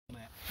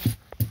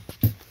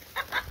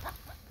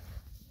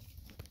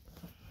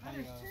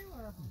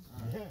of them.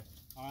 Yeah.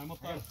 All right, I'm gonna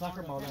throw a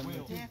sucker ball down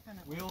there.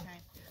 Definitely. Will, Okay.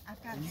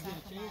 I've got a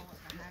soccer ball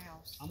at the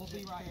house. I'm gonna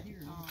be right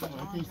here. I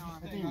think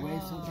he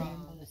weighs some down.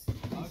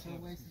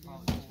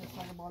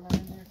 Soccer ball down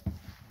in there.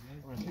 Hang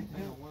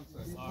on one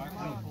second. All right,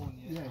 I'm pulling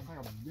you. Yeah, it's like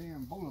a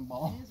damn bowling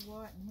ball. His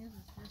what? And his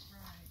is just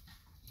right.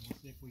 We'll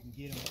see if we can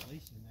get him at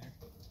least in there.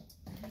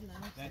 He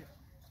loves it.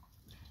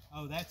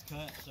 Oh, that's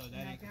cut, so that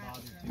ain't I got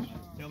bothered it. too much.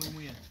 Tell me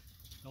when.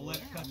 Don't let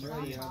it cut your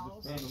Ready? head. I'm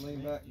just trying to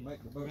lean back and make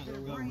the We're boat gonna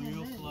go. go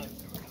real slow.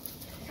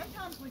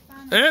 Sometimes we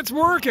find It's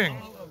working.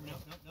 Oh, no.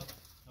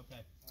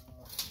 Okay.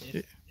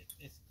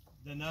 It's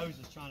the nose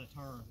is trying to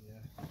turn.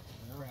 Yeah.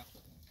 Crap.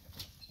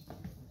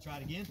 Try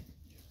it again.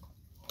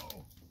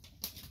 Oh.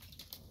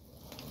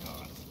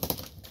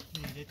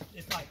 Dude,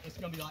 it's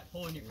gonna be like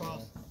pulling you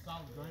across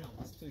solid ground.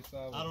 It's too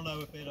solid. I don't know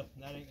if that ain't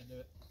gonna do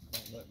it.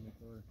 Won't let me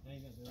through.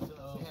 Ain't gonna do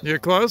it. You're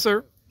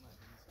closer.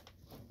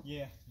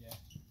 Yeah.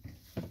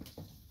 I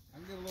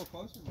can get a little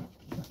closer now.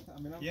 I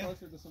mean, I'm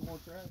closer to some more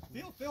trash.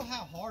 Feel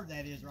how hard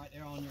that is right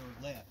there on your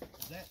left.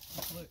 Is that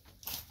just look?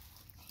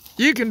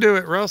 You can do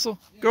it, Russell.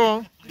 Go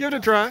on. Give it a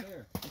try.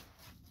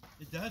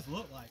 It does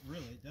look like,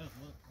 really, it does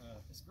look.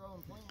 It's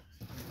growing plants.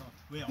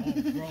 Well, all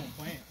growing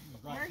plant.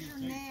 Right. Where's your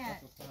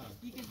net?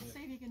 You can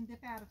see if you can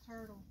dip out a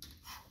turtle.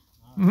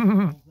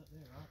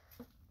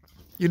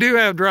 You do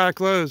have dry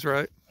clothes,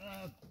 right?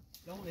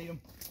 Don't need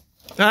them.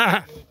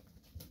 Ah.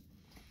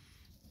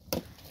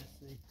 Let's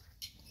see.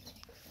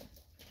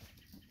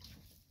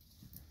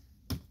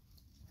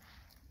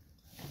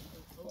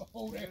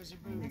 Oh, there's your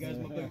boot. There's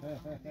my boot.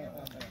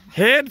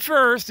 Head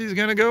first, he's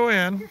going to go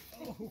in.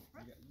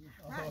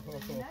 Right to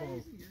the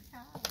nose of your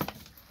kayak.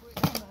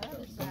 On the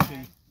other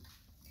side.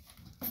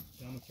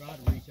 So I'm gonna try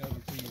to reach over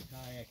to your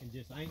kayak and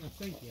just, I ain't gonna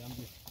sink you. I'm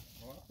just.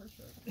 Oh, I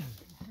appreciate it. I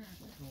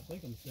don't think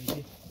I'm gonna sink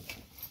you.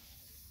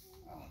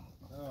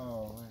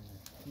 Oh, man.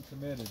 He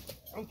committed.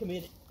 I'm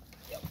committed.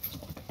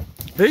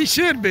 He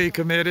should be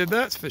committed,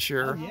 that's for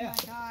sure. Oh, yeah.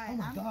 Oh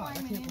my God, I I'm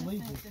claiming can't believe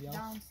innocence this, if y'all.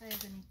 Dawn says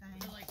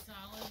anything. Like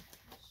solid.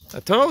 I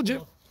told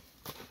you.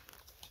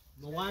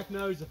 My wife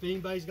knows if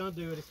anybody's gonna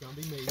do it, it's gonna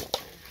be me.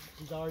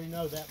 She's already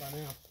know that by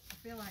now. I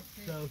feel like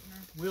So,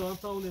 texting Will, I'm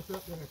throwing this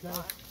up there,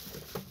 okay?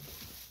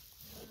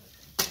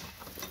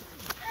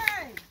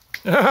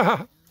 her.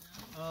 Hey!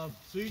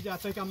 Susie, I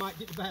think I might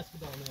get the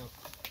basketball now.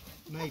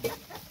 Maybe.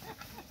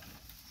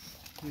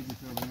 I mean,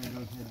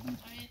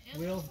 it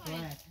Will, looks like,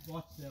 glass.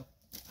 Watch yourself.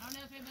 I don't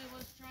know if anybody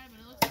wants to try, but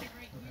it looks like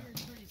right here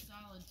is pretty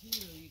solid too.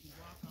 You can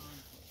walk on.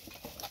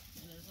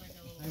 And there's like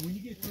a little. Hey, when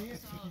you get a chance,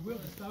 if you will,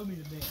 just throw me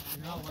the net,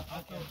 and I'll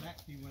throw it back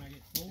to you when I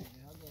get full.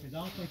 Because I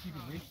don't think you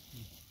can reach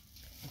me.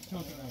 Just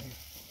chunk it right here.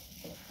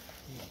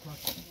 I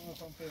don't know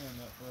if I'm feeling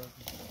that, bro.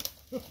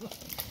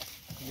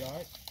 You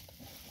alright?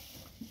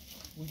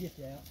 We'll get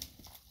you out.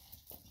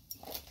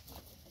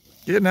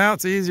 Getting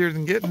out's easier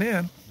than getting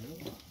in.